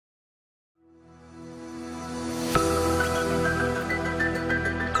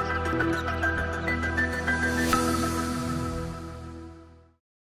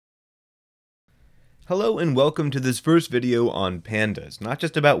Hello and welcome to this first video on Pandas, not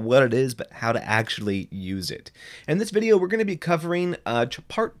just about what it is, but how to actually use it. In this video, we're going to be covering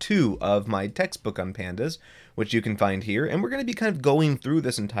part 2 of my textbook on Pandas, which you can find here, and we're going to be kind of going through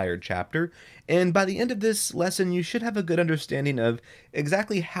this entire chapter, and by the end of this lesson, you should have a good understanding of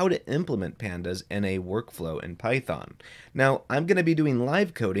exactly how to implement Pandas in a workflow in Python. Now, I'm going to be doing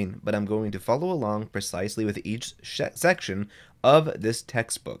live coding, but I'm going to follow along precisely with each section of this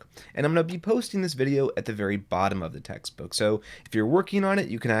textbook, and I'm going to be posting this video at the very bottom of the textbook. So if you're working on it,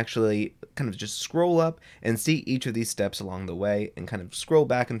 you can actually kind of just scroll up and see each of these steps along the way and kind of scroll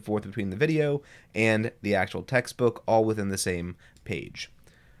back and forth between the video and the actual textbook, all within the same page.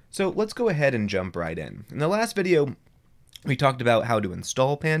 So let's go ahead and jump right in. In the last video, we talked about how to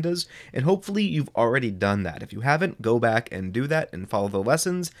install Pandas, and hopefully you've already done that. If you haven't, go back and do that and follow the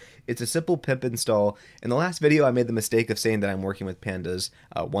lessons. It's a simple pip install. In the last video, I made the mistake of saying that I'm working with Pandas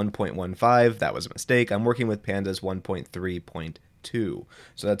 1.15. That was a mistake. I'm working with Pandas 1.3.2.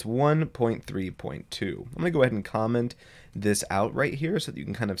 So that's 1.3.2. I'm going to go ahead and comment this out right here so that you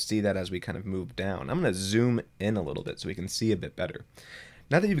can kind of see that as we kind of move down. I'm going to zoom in a little bit so we can see a bit better.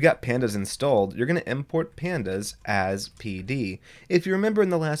 Now that you've got Pandas installed, you're going to import Pandas as PD. If you remember in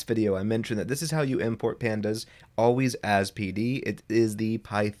the last video, I mentioned that this is how you import Pandas, always as PD. It is the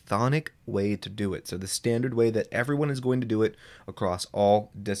Pythonic way to do it, so the standard way that everyone is going to do it across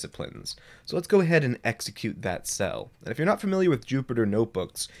all disciplines. So let's go ahead and execute that cell. And if you're not familiar with Jupyter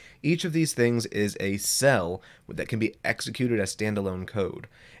notebooks, each of these things is a cell that can be executed as standalone code.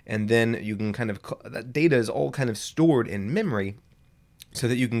 And then you can kind of, that data is all kind of stored in memory, so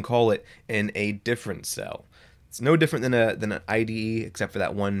that you can call it in a different cell. It's no different than an IDE, except for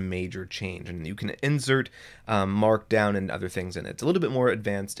that one major change. And you can insert markdown and other things in it. It's a little bit more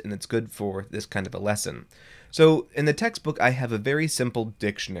advanced, and it's good for this kind of a lesson. So in the textbook, I have a very simple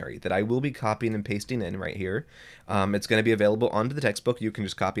dictionary that I will be copying and pasting in right here. It's going to be available onto the textbook. You can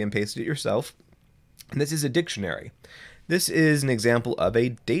just copy and paste it yourself. And this is a dictionary. This is an example of a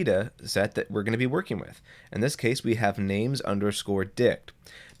data set that we're going to be working with. In this case, we have names_dict.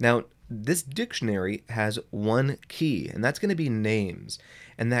 Now, this dictionary has one key, and that's going to be names.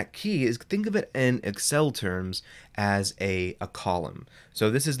 And that key is, think of it in Excel terms as a column. So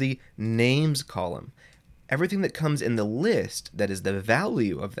this is the names column. Everything that comes in the list, that is the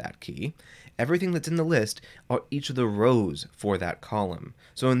value of that key, everything that's in the list are each of the rows for that column.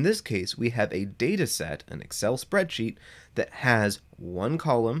 So in this case, we have a data set, an Excel spreadsheet, that has one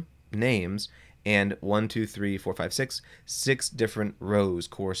column, names, and 6 different rows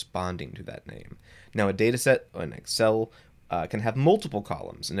corresponding to that name. Now a data set, an Excel, can have multiple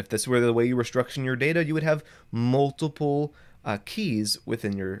columns, and if this were the way you were structuring your data, you would have multiple keys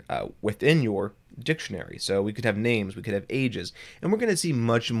within your dictionary. So we could have names, we could have ages, and we're going to see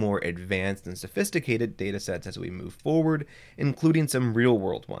much more advanced and sophisticated data sets as we move forward, including some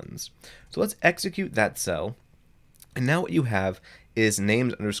real-world ones. So let's execute that cell, and now what you have is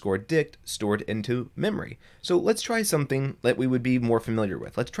names_dict stored into memory. So let's try something that we would be more familiar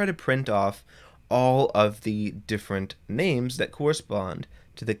with. Let's try to print off all of the different names that correspond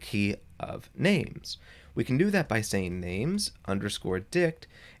to the key of names. We can do that by saying names_dict,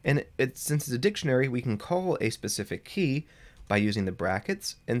 and since it's a dictionary, we can call a specific key by using the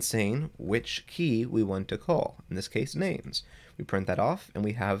brackets and saying which key we want to call, in this case names. We print that off, and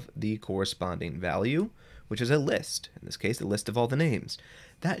we have the corresponding value, which is a list, in this case a list of all the names.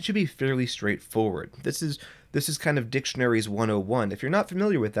 That should be fairly straightforward. This is kind of Dictionaries 101. If you're not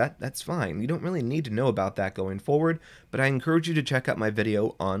familiar with that, that's fine. You don't really need to know about that going forward, but I encourage you to check out my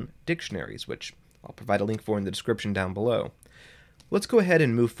video on dictionaries, which I'll provide a link for in the description down below. Let's go ahead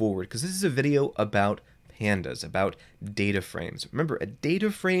and move forward, because this is a video about Pandas, about data frames. Remember, a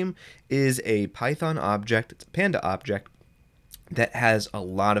data frame is a Python object, it's a Panda object, that has a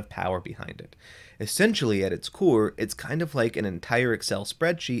lot of power behind it. Essentially, at its core, it's kind of like an entire Excel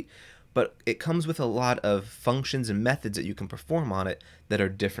spreadsheet, but it comes with a lot of functions and methods that you can perform on it that are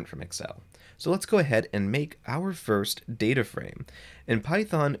different from Excel. So let's go ahead and make our first data frame. In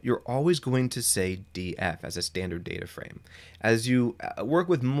Python, you're always going to say df as a standard data frame. As you work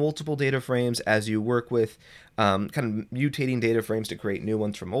with multiple data frames, as you work with kind of mutating data frames to create new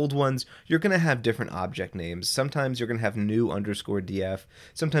ones from old ones, you're going to have different object names. Sometimes you're going to have new_df.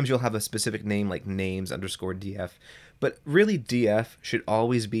 Sometimes you'll have a specific name like names_df. But really, df should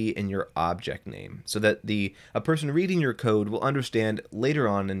always be in your object name, so that a person reading your code will understand later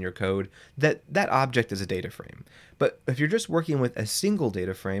on in your code that that object is a data frame. But if you're just working with a single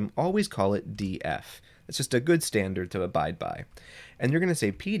data frame, always call it df. It's just a good standard to abide by. And you're going to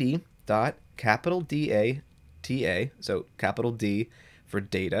say pd dot capital DATA, so capital D for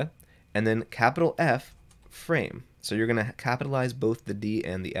data, and then capital F frame. So you're going to capitalize both the D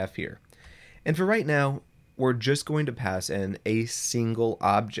and the F here. And for right now, we're just going to pass in a single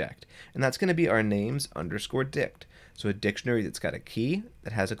object, and that's going to be our names underscore dict. So a dictionary that's got a key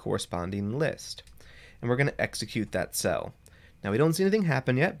that has a corresponding list. And we're going to execute that cell. Now we don't see anything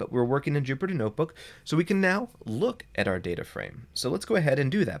happen yet, but we're working in Jupyter Notebook, so we can now look at our data frame. So let's go ahead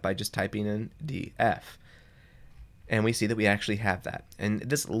and do that by just typing in df. And we see that we actually have that. And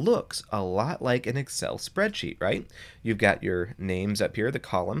this looks a lot like an Excel spreadsheet, right? You've got your names up here, the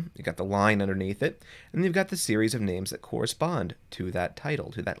column, you've got the line underneath it, and you've got the series of names that correspond to that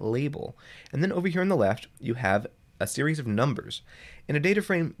title, to that label. And then over here on the left, you have a series of numbers. In a data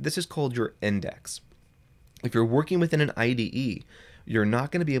frame, this is called your index. If you're working within an IDE, you're not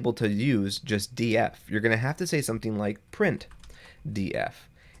going to be able to use just df. You're going to have to say something like print df.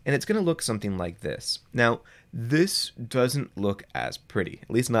 And it's going to look something like this. Now, this doesn't look as pretty,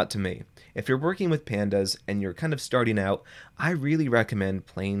 at least not to me. If you're working with Pandas and you're kind of starting out, I really recommend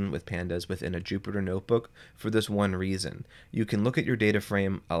playing with Pandas within a Jupyter Notebook for this one reason. You can look at your data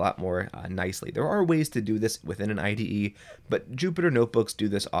frame a lot more nicely. There are ways to do this within an IDE, but Jupyter Notebooks do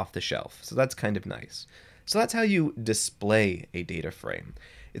this off the shelf, so that's kind of nice. So that's how you display a data frame.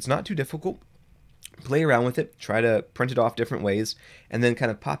 It's not too difficult. Play around with it, try to print it off different ways, and then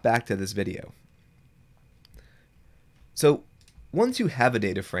kind of pop back to this video. So once you have a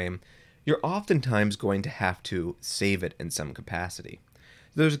data frame, you're oftentimes going to have to save it in some capacity.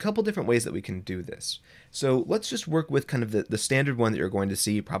 There's a couple different ways that we can do this. So let's just work with kind of the standard one that you're going to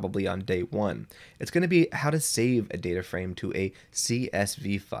see probably on day one. It's going to be how to save a data frame to a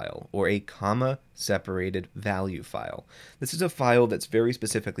CSV file, or a comma separated value file. This is a file that's very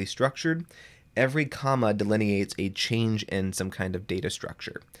specifically structured. Every comma delineates a change in some kind of data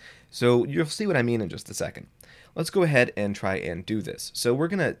structure. So you'll see what I mean in just a second. Let's go ahead and try and do this. So we're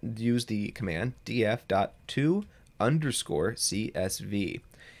going to use the command df.to_CSV.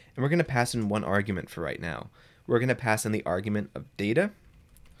 And we're going to pass in one argument for right now. We're going to pass in the argument of data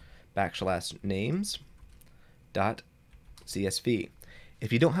 \names.csv.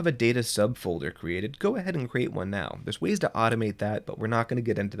 If you don't have a data subfolder created, go ahead and create one now. There's ways to automate that, but we're not going to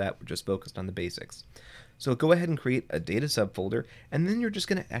get into that. We're just focused on the basics. So go ahead and create a data subfolder, and then you're just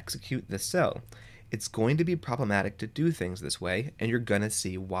going to execute this cell. It's going to be problematic to do things this way, and you're going to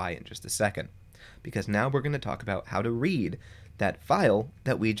see why in just a second. Because now we're going to talk about how to read that file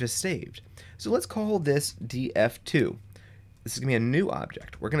that we just saved. So let's call this df2. This is going to be a new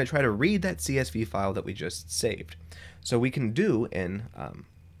object. We're going to try to read that CSV file that we just saved. So we can do in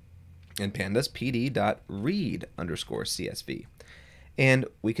Pandas pd.read_CSV. And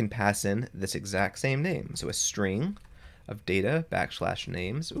we can pass in this exact same name. So a string of data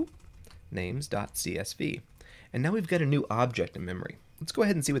 \names.csv. And now we've got a new object in memory. Let's go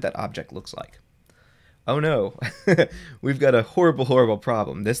ahead and see what that object looks like. Oh no, we've got a horrible, horrible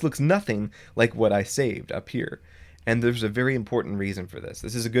problem. This looks nothing like what I saved up here. And there's a very important reason for this.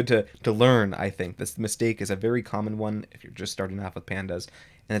 This is good to learn, I think. This mistake is a very common one if you're just starting off with Pandas,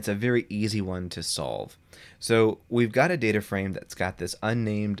 and it's a very easy one to solve. So we've got a data frame that's got this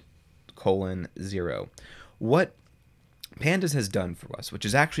unnamed :0. What Pandas has done for us, which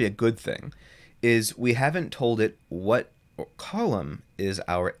is actually a good thing, is we haven't told it what column is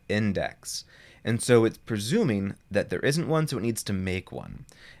our index. And so it's presuming that there isn't one, so it needs to make one.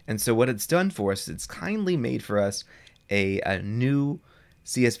 And so what it's done for us, it's kindly made for us a new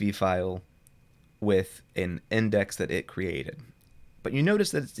CSV file with an index that it created. But you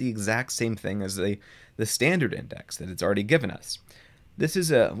notice that it's the exact same thing as the standard index that it's already given us. This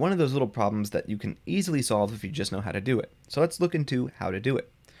is one of those little problems that you can easily solve if you just know how to do it. So let's look into how to do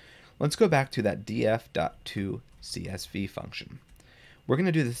it. Let's go back to that df.to_CSV function. We're going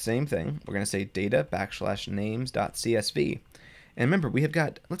to do the same thing. We're going to say data \names.csv. And remember, we have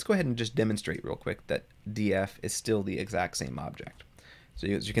got, let's go ahead and just demonstrate real quick that df is still the exact same object. So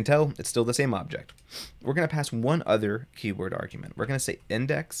as you can tell, it's still the same object. We're going to pass one other keyword argument. We're going to say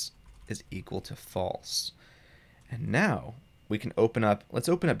index is equal to false. And now we can open up, let's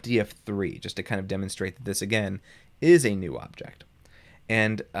open up df3 just to kind of demonstrate that this again is a new object.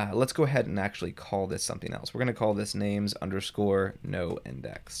 And let's go ahead and actually call this something else. We're going to call this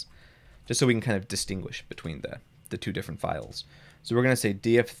names_no_index, just so we can kind of distinguish between the two different files. So we're going to say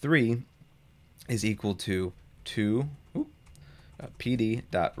df3 is equal to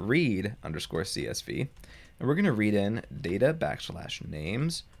pd.read_CSV, and we're going to read in data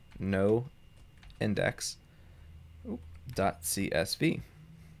 \names_no_index.csv.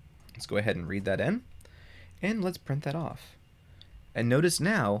 Let's go ahead and read that in, and let's print that off. And notice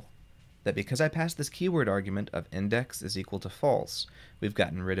now that because I passed this keyword argument of index is equal to false, we've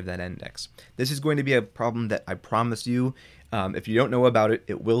gotten rid of that index. This is going to be a problem that I promise you, if you don't know about it,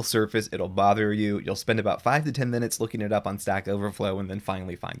 it will surface, it'll bother you. You'll spend about 5 to 10 minutes looking it up on Stack Overflow and then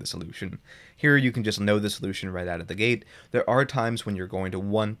finally find the solution. Here you can just know the solution right out of the gate. There are times when you're going to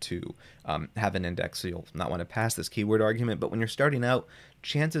want to have an index, so you'll not want to pass this keyword argument, but when you're starting out,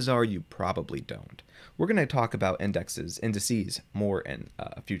 chances are you probably don't. We're going to talk about indices more in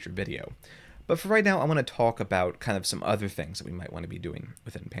a future video. But for right now, I want to talk about kind of some other things that we might want to be doing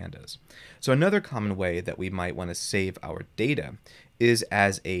within Pandas. So another common way that we might want to save our data is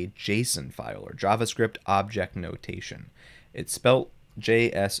as a JSON file, or JavaScript Object Notation. It's spelled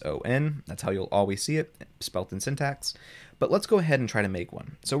JSON. That's how you'll always see it, spelled in syntax. But let's go ahead and try to make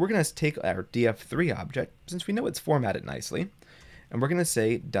one. So we're going to take our df3 object, since we know it's formatted nicely, and we're going to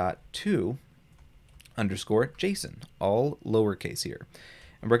say .to underscore JSON, all lowercase here.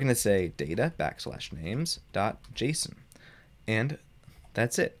 And we're going to say data \names.json. And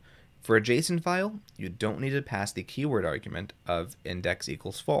that's it. For a JSON file, you don't need to pass the keyword argument of index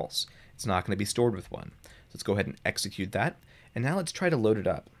equals false. It's not going to be stored with one. So let's go ahead and execute that. And now let's try to load it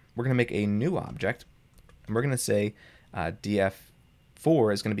up. We're going to make a new object, and we're going to say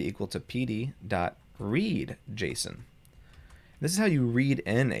df4 is going to be equal to pd.readJSON. This is how you read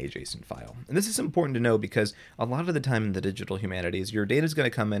in a JSON file. And this is important to know because a lot of the time in the digital humanities, your data is going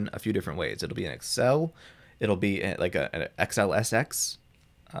to come in a few different ways. It'll be an Excel, it'll be like an XLSX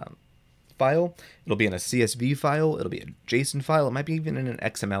file, it'll be in a CSV file, it'll be a JSON file, it might be even in an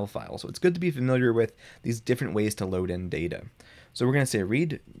XML file. So it's good to be familiar with these different ways to load in data. So we're going to say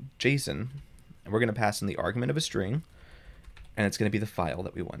read JSON, and we're going to pass in the argument of a string, and it's going to be the file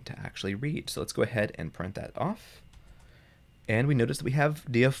that we want to actually read. So let's go ahead and print that off. And we notice that we have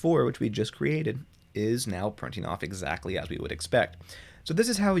df4, which we just created, is now printing off exactly as we would expect. So this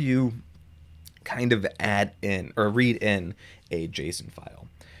is how you kind of add in or read in a JSON file.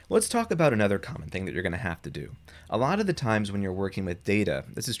 Let's talk about another common thing that you're going to have to do. A lot of the times when you're working with data,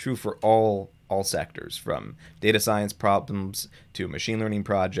 this is true for all sectors, from data science problems to machine learning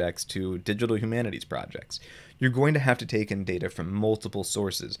projects to digital humanities projects. You're going to have to take in data from multiple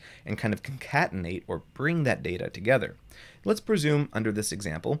sources and kind of concatenate or bring that data together. Let's presume, under this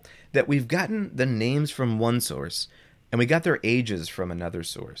example, that we've gotten the names from one source and we got their ages from another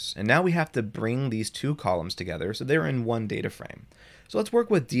source. And now we have to bring these two columns together so they're in one data frame. So let's work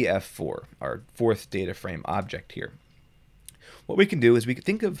with df4, our fourth data frame object here. What we can do is we can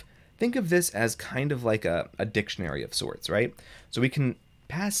think of this as kind of like a dictionary of sorts, right? So we can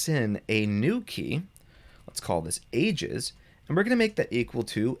pass in a new key, let's call this ages, and we're going to make that equal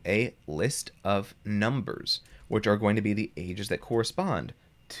to a list of numbers, which are going to be the ages that correspond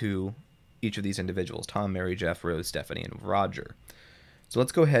to each of these individuals: Tom, Mary, Jeff, Rose, Stephanie, and Roger. So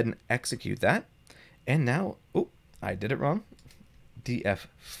let's go ahead and execute that. And now, oh, I did it wrong.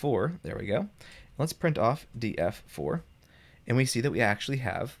 df4, there we go. Let's print off df4, and we see that we actually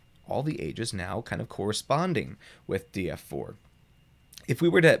have all the ages now kind of corresponding with df4. If we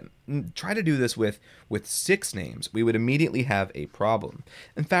were to try to do this with 6 names, we would immediately have a problem.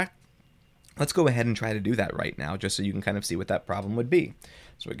 In fact, let's go ahead and try to do that right now, just so you can kind of see what that problem would be.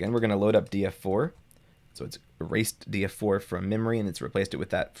 So again, we're going to load up df4. So it's erased df4 from memory and it's replaced it with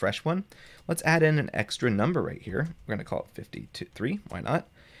that fresh one. Let's add in an extra number right here. We're going to call it 53. Why not?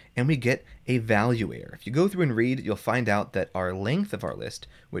 And we get a value error. If you go through and read, you'll find out that our length of our list,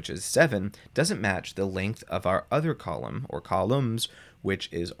 which is 7, doesn't match the length of our other column or columns, which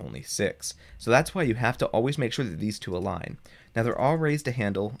is only 6. So that's why you have to always make sure that these two align. Now there are ways to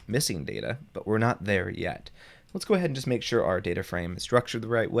handle missing data, but we're not there yet. Let's go ahead and just make sure our data frame is structured the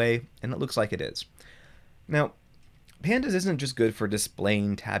right way, and it looks like it is. Now, Pandas isn't just good for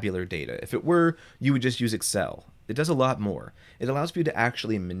displaying tabular data. If it were, you would just use Excel. It does a lot more. It allows you to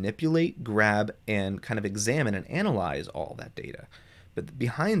actually manipulate, grab, and kind of examine and analyze all that data. But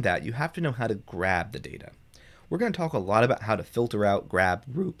behind that, you have to know how to grab the data. We're going to talk a lot about how to filter out,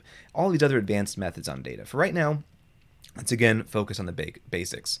 grab, group, all these other advanced methods on data. For right now, let's again focus on the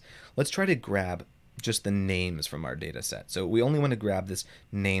basics. Let's try to grab just the names from our data set. So we only want to grab this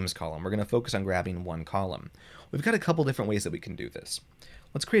names column. We're going to focus on grabbing one column. We've got a couple different ways that we can do this.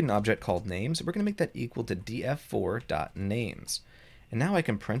 Let's create an object called names. We're going to make that equal to df4.names. And now I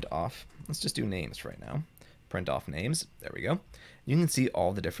can print off, let's just do names right now. Print off names. There we go. You can see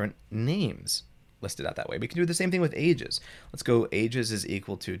all the different names listed out that way. We can do the same thing with ages. Let's go ages is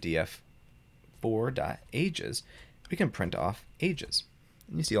equal to df4.ages. We can print off ages.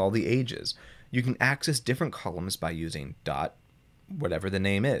 And you see all the ages. You can access different columns by using dot, whatever the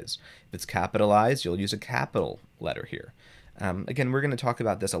name is. If it's capitalized, you'll use a capital letter here. Again, we're going to talk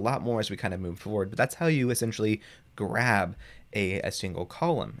about this a lot more as we kind of move forward, but that's how you essentially grab a single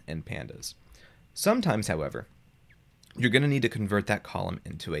column in Pandas. Sometimes, however, you're going to need to convert that column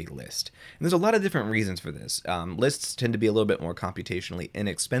into a list. And there's a lot of different reasons for this. Lists tend to be a little bit more computationally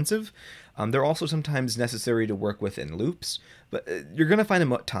inexpensive. They're also sometimes necessary to work with in loops, but you're going to find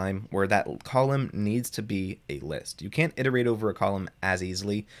a time where that column needs to be a list. You can't iterate over a column as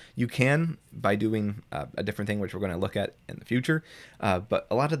easily. You can by doing a different thing, which we're going to look at in the future, but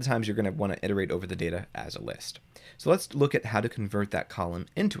a lot of the times you're going to want to iterate over the data as a list. So let's look at how to convert that column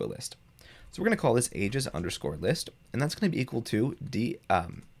into a list. So we're going to call this ages underscore list, and that's going to be equal to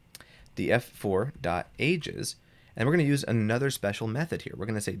df4.ages, and we're going to use another special method here. We're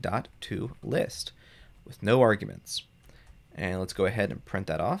going to say .toList with no arguments. And let's go ahead and print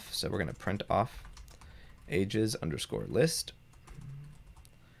that off. So we're going to print off ages underscore list,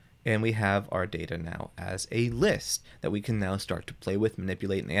 and we have our data now as a list that we can now start to play with,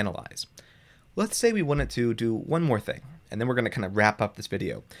 manipulate, and analyze. Let's say we wanted to do one more thing, and then we're going to kind of wrap up this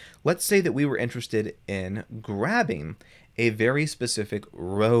video. Let's say that we were interested in grabbing a very specific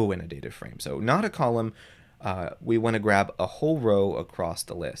row in a data frame. So not a column, we want to grab a whole row across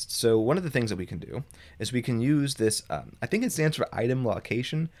the list. So one of the things that we can do is we can use this, I think it stands for item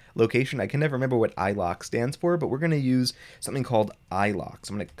location. I can never remember what iloc stands for, but we're going to use something called iloc.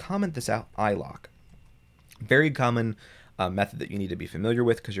 So I'm going to comment this out, iloc. Very common method that you need to be familiar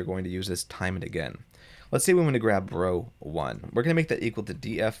with because you're going to use this time and again. Let's say we want to grab row 1. We're going to make that equal to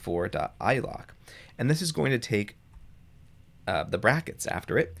df4.iloc, and this is going to take the brackets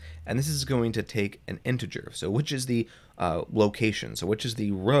after it, and this is going to take an integer. So which is the location? So which is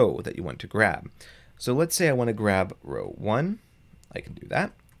the row that you want to grab? So let's say I want to grab row 1. I can do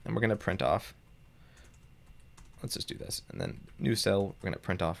that, and we're going to print off. Let's just do this, and then new cell, we're going to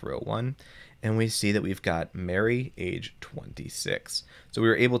print off row 1, and we see that we've got Mary, age 26. So we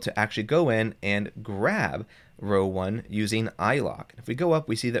were able to actually go in and grab row 1 using iloc. If we go up,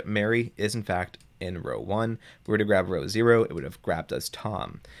 we see that Mary is in fact in row 1. If we were to grab row 0, it would have grabbed us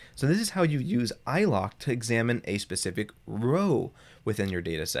Tom. So this is how you use iloc to examine a specific row within your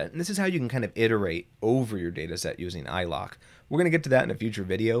data set. And this is how you can kind of iterate over your data set using iloc. We're going to get to that in a future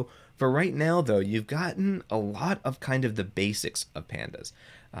video. For right now, though, you've gotten a lot of kind of the basics of Pandas.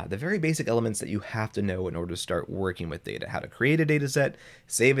 The very basic elements that you have to know in order to start working with data. How to create a data set,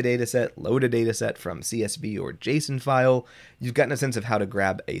 save a data set, load a data set from CSV or JSON file. You've gotten a sense of how to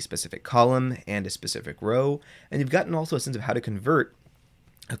grab a specific column and a specific row. And you've gotten also a sense of how to convert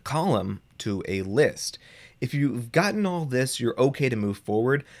a column to a list. If you've gotten all this, you're okay to move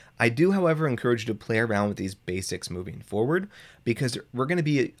forward. I do, however, encourage you to play around with these basics moving forward, because we're going to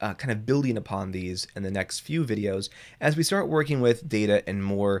be kind of building upon these in the next few videos as we start working with data in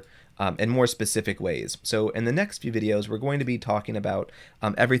more specific ways. So in the next few videos, we're going to be talking about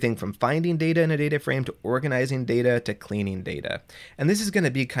everything from finding data in a data frame to organizing data to cleaning data. And this is going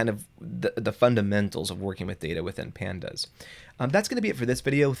to be kind of the fundamentals of working with data within Pandas. That's going to be it for this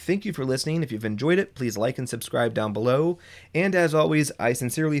video. Thank you for listening. If you've enjoyed it, please like and subscribe down below. And as always, I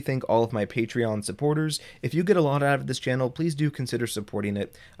sincerely thank all of my Patreon supporters. If you get a lot out of this channel, please do consider supporting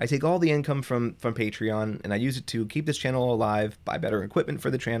it. I take all the income from Patreon and I use it to keep this channel alive, buy better equipment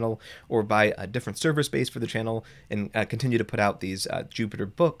for the channel, or buy a different server space for the channel, and continue to put out these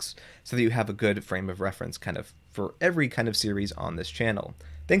Jupyter books so that you have a good frame of reference kind of for every kind of series on this channel.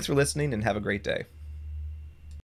 Thanks for listening and have a great day.